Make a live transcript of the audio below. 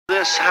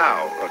this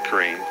how,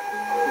 Kareem?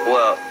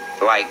 Well,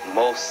 like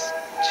most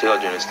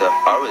children and stuff,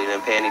 I really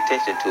didn't pay any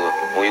attention to it.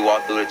 When we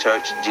walked through the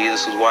church,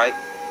 Jesus was white,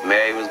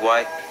 Mary was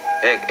white,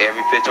 heck,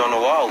 every picture on the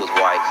wall was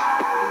white.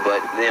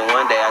 But then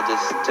one day I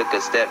just took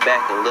a step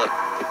back and looked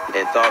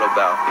and thought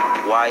about,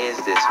 why is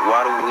this?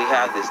 Why do we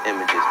have these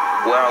images?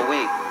 Where are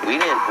we?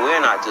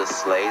 We're not just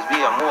slaves. We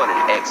are more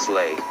than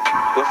ex-slaves.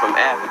 We're from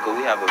Africa.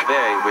 We have a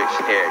very rich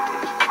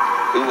heritage.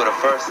 We were the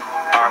first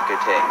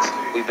architects.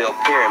 We built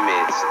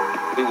pyramids.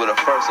 We were the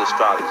first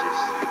astrologers.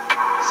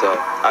 So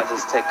I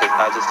just took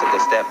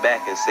a step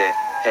back and said,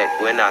 heck,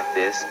 we're not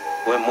this.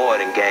 We're more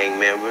than gang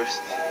members.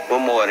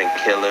 We're more than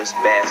killers,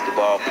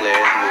 basketball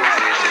players,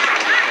 musicians,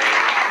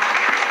 entertainers.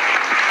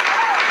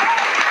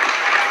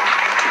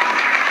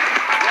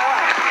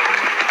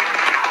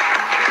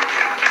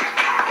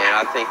 And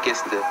I think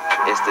it's the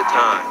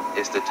time.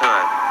 It's the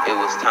time. It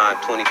was time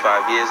 25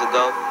 years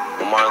ago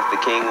when Martin Luther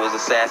King was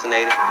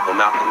assassinated, when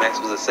Malcolm X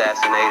was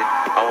assassinated.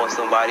 I want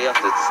somebody else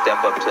to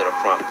step up to the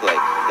front plate.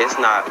 It's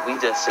not, we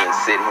just shouldn't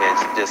sit here and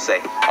just say,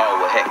 oh,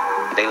 well, heck,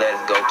 they let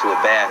us go to a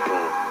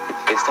bathroom.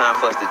 It's time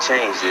for us to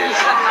change this.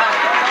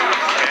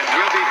 And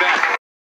we'll be back.